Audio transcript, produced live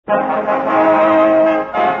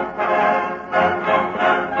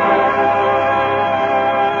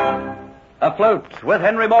Afloat with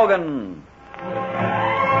Henry Morgan.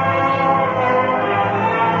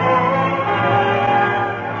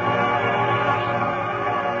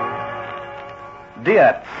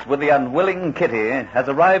 Diaz, with the unwilling Kitty, has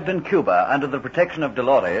arrived in Cuba under the protection of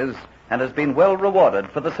Dolores and has been well rewarded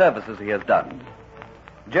for the services he has done.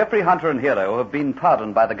 Jeffrey Hunter and Hero, who have been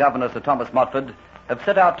pardoned by the governor, Sir Thomas Motford, have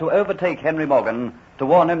set out to overtake Henry Morgan to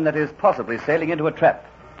warn him that he is possibly sailing into a trap.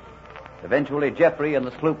 Eventually, Jeffrey and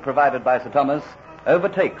the sloop provided by Sir Thomas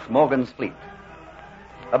overtakes Morgan's fleet.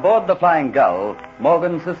 Aboard the Flying Gull,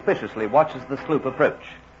 Morgan suspiciously watches the sloop approach.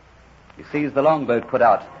 He sees the longboat put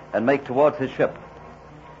out and make towards his ship.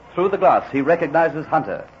 Through the glass, he recognizes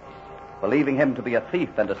Hunter. Believing him to be a thief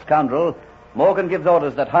and a scoundrel, Morgan gives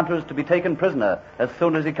orders that Hunter is to be taken prisoner as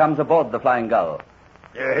soon as he comes aboard the Flying Gull.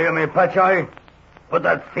 You hear me, Patchai? Put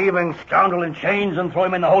that thieving scoundrel in chains and throw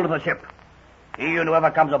him in the hold of the ship. He and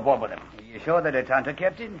whoever comes aboard with him. Are you sure that it's Hunter,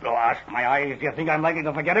 Captain? Go ask my eyes. Do you think I'm likely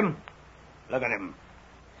to forget him? Look at him.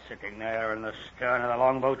 Sitting there in the stern of the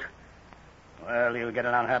longboat. Well, you'll get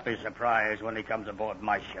an unhappy surprise when he comes aboard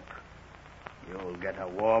my ship. You'll get a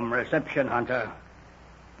warm reception, Hunter.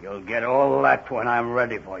 You'll get all that when I'm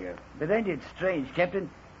ready for you. But ain't it strange, Captain?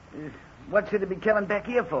 What should he be coming back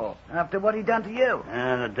here for, after what he done to you?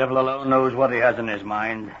 The devil alone knows what he has in his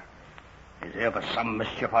mind. He's here for some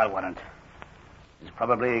mischief I warrant. He's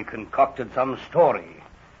probably concocted some story,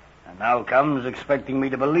 and now comes expecting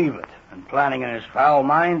me to believe it, and planning in his foul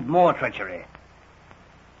mind more treachery.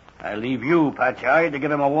 I leave you, Patchai, to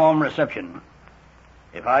give him a warm reception.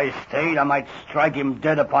 If I stayed, I might strike him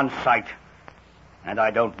dead upon sight, and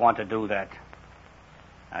I don't want to do that.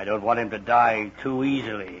 I don't want him to die too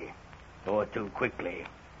easily or too quickly.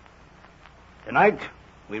 Tonight,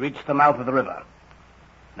 we reach the mouth of the river.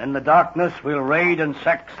 In the darkness, we'll raid and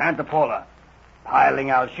sack Santa Paula,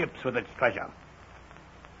 piling our ships with its treasure.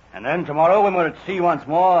 And then tomorrow, when we're at sea once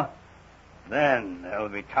more, then there'll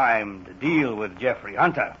be time to deal with Jeffrey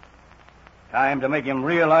Hunter. Time to make him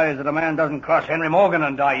realize that a man doesn't cross Henry Morgan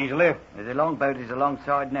and die easily. The longboat is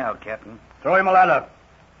alongside now, Captain. Throw him a ladder.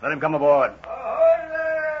 Let him come aboard. Ahoy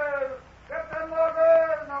there! Captain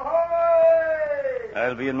Morgan, ahoy!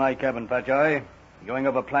 I'll be in my cabin, Patchai, going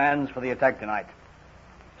over plans for the attack tonight.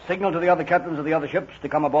 Signal to the other captains of the other ships to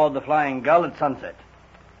come aboard the Flying Gull at sunset.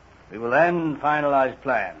 We will then finalize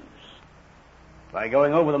plans. By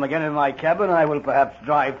going over them again in my cabin, I will perhaps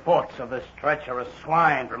drive thoughts of this treacherous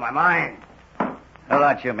swine from my mind. All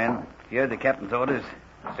right, you men. You heard the captain's orders.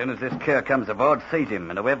 As soon as this cur comes aboard, seize him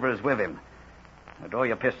and whoever is with him. Now draw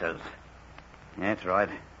your pistols. That's right.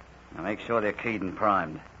 Now make sure they're keyed and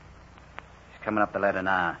primed. He's coming up the ladder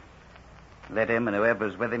now. Let him and whoever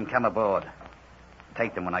is with him come aboard.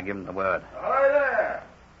 Take them when I give them the word. Ahoy there!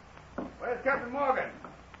 Where's Captain Morgan?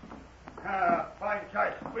 Fine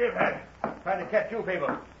choice. We've had trying to catch you people.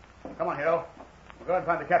 Come on, Hero. We'll go and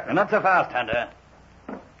find the captain. Not so fast, Hunter.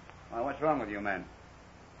 Why, what's wrong with you, men?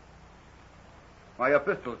 Why, your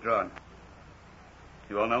pistols drawn.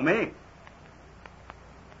 You all know me.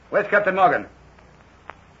 Where's Captain Morgan?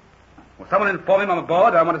 Will someone inform him I'm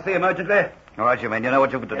aboard? I want to see him urgently. All right, you men. You know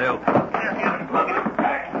what you've got to do.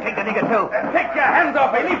 Take the nigger, too. Take your hands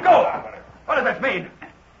off me. Leave go. What does this mean?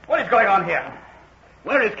 What is going on here?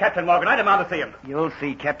 Where is Captain Morgan? I demand to see him. You'll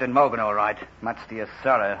see Captain Morgan all right, much to your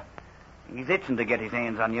sorrow. He's itching to get his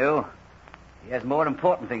hands on you. He has more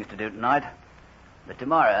important things to do tonight. But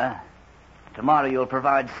tomorrow you'll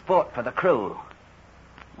provide sport for the crew.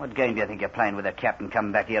 What game do you think you're playing with a captain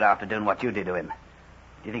coming back here after doing what you did to him?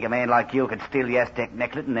 Do you think a man like you could steal the Aztec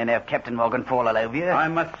necklet and then have Captain Morgan fall all over you? I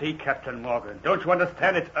must see Captain Morgan. Don't you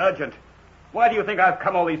understand? It's urgent. Why do you think I've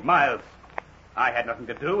come all these miles? I had nothing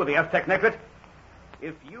to do with the Aztec necklet.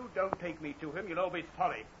 If you don't take me to him, you'll all be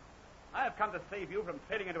sorry. I have come to save you from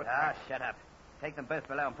sailing into a trap. Shut up. Take them both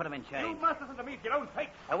below and put them in chains. You must listen to me for your own sake.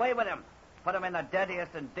 Away with them. Put them in the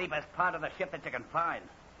dirtiest and deepest part of the ship that you can find.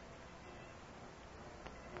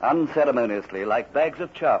 Unceremoniously, like bags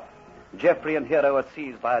of chaff, Jeffrey and Hero are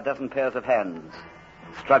seized by a dozen pairs of hands.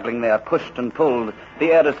 Struggling there, pushed and pulled,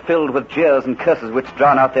 the air is filled with jeers and curses which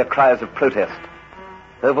drown out their cries of protest.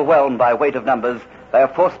 Overwhelmed by weight of numbers, they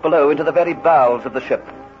are forced below into the very bowels of the ship.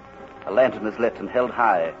 A lantern is lit and held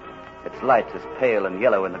high. Its light is pale and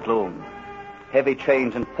yellow in the gloom. Heavy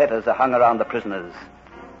chains and fetters are hung around the prisoners.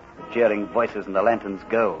 The jeering voices in the lanterns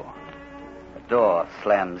go. The door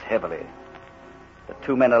slams heavily. The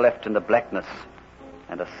two men are left in the blackness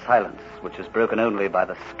and a silence which is broken only by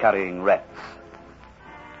the scurrying rats.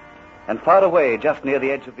 And far away, just near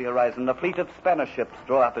the edge of the horizon, a fleet of Spanish ships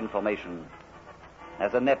draw up in formation.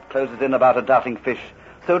 As a net closes in about a darting fish,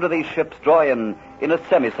 so do these ships draw in a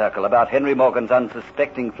semicircle about Henry Morgan's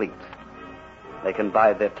unsuspecting fleet. They can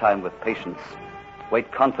bide their time with patience,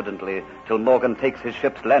 wait confidently till Morgan takes his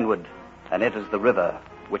ships landward and enters the river,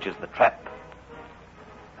 which is the trap.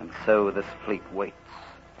 And so this fleet waits.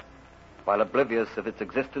 While oblivious of its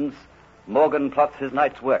existence, Morgan plots his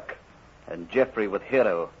night's work, and Geoffrey with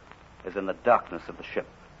Hero is in the darkness of the ship.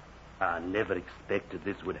 I never expected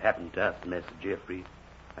this would happen to us, Master Geoffrey.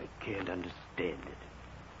 I can't understand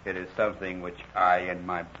it. It is something which I, in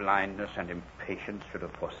my blindness and impatience, should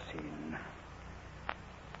have foreseen.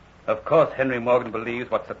 Of course, Henry Morgan believes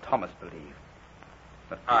what Sir Thomas believed,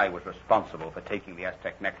 that I was responsible for taking the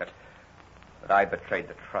Aztec necklet, but I betrayed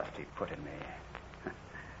the trust he put in me.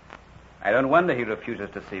 I don't wonder he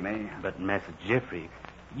refuses to see me. But, Master Geoffrey,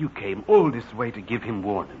 you came all this way to give him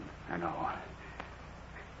warning. I know.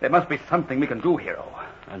 There must be something we can do, Hero.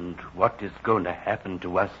 And what is going to happen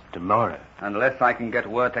to us tomorrow? Unless I can get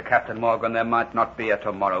word to Captain Morgan, there might not be a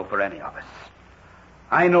tomorrow for any of us.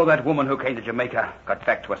 I know that woman who came to Jamaica got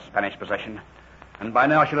back to a Spanish possession, and by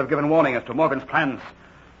now should have given warning as to Morgan's plans.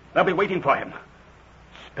 They'll be waiting for him.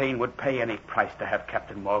 Spain would pay any price to have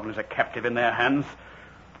Captain Morgan as a captive in their hands.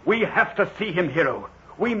 We have to see him, Hero.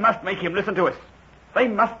 We must make him listen to us. They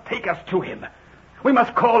must take us to him. We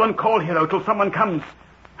must call and call, Hero, till someone comes.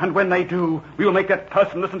 And when they do, we will make that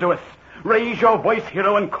person listen to us. Raise your voice,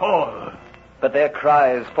 Hero, and call. But their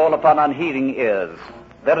cries fall upon unheeding ears.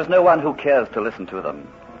 There is no one who cares to listen to them.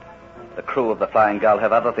 The crew of the Flying Gull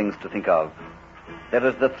have other things to think of. There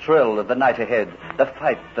is the thrill of the night ahead, the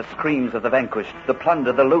fight, the screams of the vanquished, the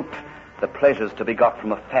plunder, the loot, the pleasures to be got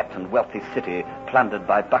from a fat and wealthy city plundered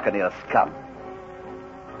by buccaneer scum.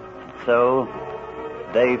 So,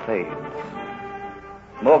 day fades.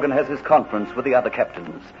 Morgan has his conference with the other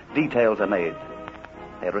captains. Details are made.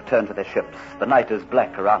 They return to their ships. The night is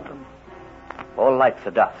black around them. All lights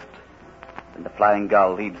are dust. And the Flying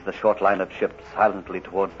Gull leads the short line of ships silently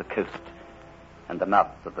towards the coast and the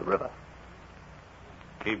mouth of the river.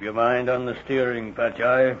 Keep your mind on the steering,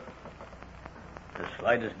 Patchai. The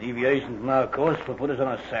slightest deviation from our course will put us on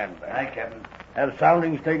a sandbag. Aye, Captain. Have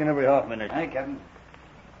soundings taken every half minute. Aye, Captain.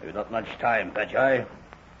 There's not much time, Patchai.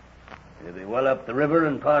 We'll be well up the river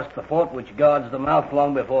and past the fort which guards the mouth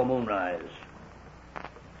long before moonrise.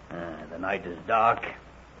 The night is dark.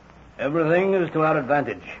 Everything is to our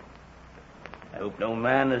advantage. I hope no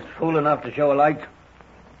man is fool enough to show a light.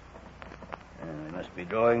 We must be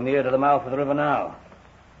drawing near to the mouth of the river now.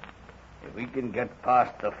 If we can get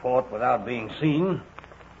past the fort without being seen,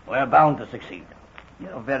 we're bound to succeed.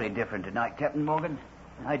 You're very different tonight, Captain Morgan.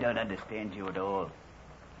 I don't understand you at all.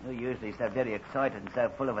 You're usually so very excited and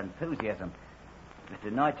so full of enthusiasm. But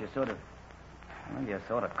tonight you're sort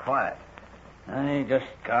of quiet. I just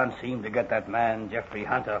can't seem to get that man, Geoffrey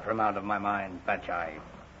Hunter, from out of my mind, Patchai.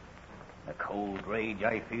 The cold rage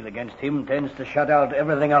I feel against him tends to shut out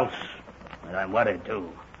everything else. And I'm worried,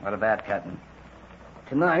 too. What about, Captain?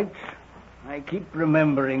 Tonight, I keep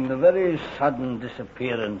remembering the very sudden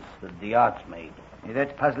disappearance that the arts made. Yeah,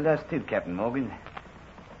 that's puzzled us, too, Captain Morgan.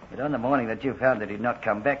 But on the morning that you found that he'd not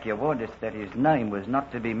come back, you warned us that his name was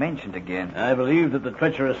not to be mentioned again. I believed that the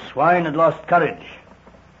treacherous swine had lost courage.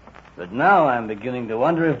 But now I'm beginning to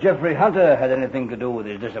wonder if Geoffrey Hunter had anything to do with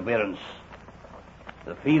his disappearance.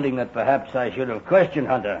 The feeling that perhaps I should have questioned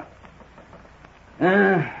Hunter.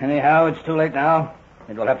 Anyhow, it's too late now.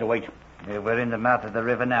 It will have to wait. Yeah, we're in the mouth of the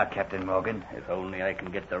river now, Captain Morgan. If only I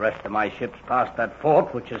can get the rest of my ships past that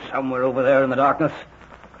fort, which is somewhere over there in the darkness,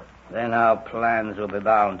 then our plans will be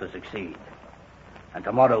bound to succeed. And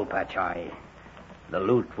tomorrow, Patchai, the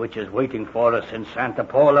loot which is waiting for us in Santa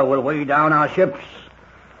Paula will weigh down our ships.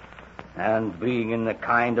 And being in the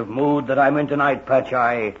kind of mood that I'm in tonight,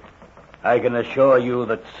 Patchai, I can assure you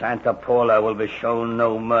that Santa Paula will be shown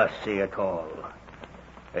no mercy at all.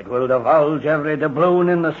 It will divulge every doubloon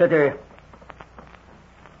in the city.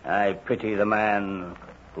 I pity the man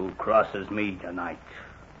who crosses me tonight.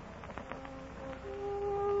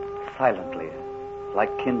 Silently,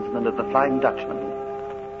 like kinsmen of the Flying Dutchman,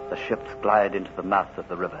 the ships glide into the mouth of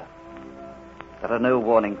the river. There are no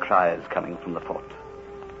warning cries coming from the fort.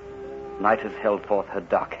 Night has held forth her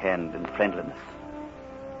dark hand in friendliness.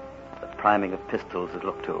 The priming of pistols is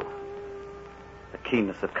looked to. The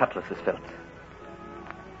keenness of cutlass is felt.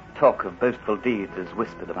 Talk of boastful deeds is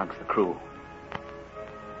whispered amongst the crew.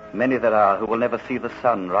 Many there are who will never see the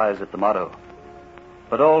sun rise at the morrow,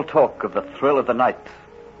 but all talk of the thrill of the night.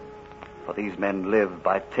 For these men live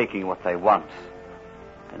by taking what they want,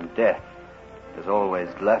 and death is always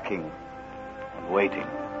lurking and waiting.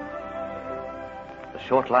 The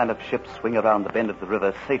short line of ships swing around the bend of the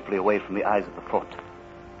river safely away from the eyes of the fort.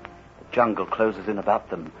 The jungle closes in about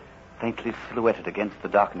them, faintly silhouetted against the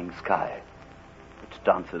darkening sky. The which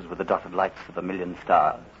dances with the dotted lights of a million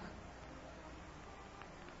stars.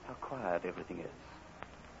 How quiet everything is.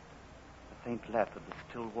 The faint lap of the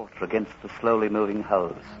still water against the slowly moving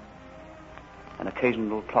hulls. An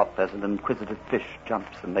occasional plop as an inquisitive fish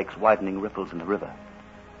jumps and makes widening ripples in the river.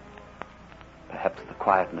 Perhaps the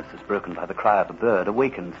quietness is broken by the cry of a bird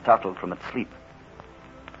awakened, startled from its sleep.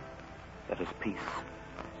 There is peace.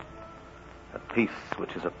 A peace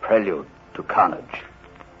which is a prelude to carnage.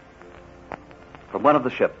 From one of the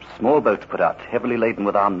ships, small boats put out, heavily laden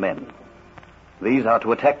with armed men. These are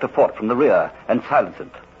to attack the fort from the rear and silence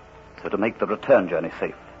it, so to make the return journey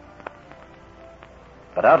safe.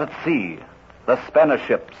 But out at sea, the Spanish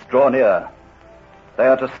ships draw near. They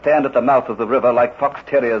are to stand at the mouth of the river like fox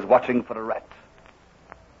terriers watching for a rat.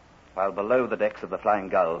 While below the decks of the Flying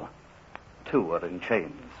Gull, 2 are in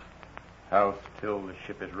chains. How still the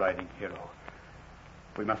ship is riding, Hero.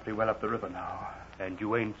 We must be well up the river now. And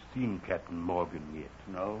you ain't seen Captain Morgan yet.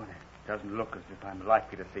 No, it doesn't look as if I'm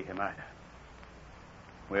likely to see him either.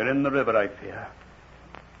 We're in the river, I fear.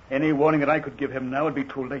 Any warning that I could give him now would be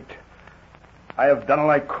too late. I have done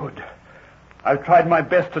all I could. I've tried my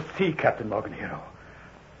best to see Captain Morgan, Hero.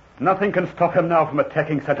 Nothing can stop him now from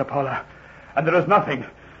attacking Santa Paula. And there is nothing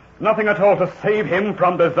at all to save him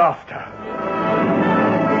from disaster.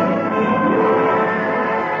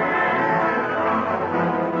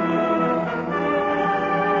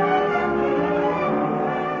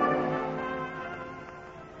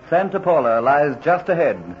 Santa Paula lies just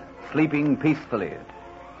ahead, sleeping peacefully.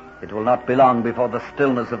 It will not be long before the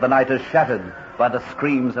stillness of the night is shattered by the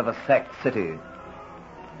screams of a sacked city.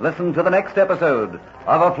 Listen to the next episode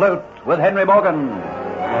of Afloat with Henry Morgan.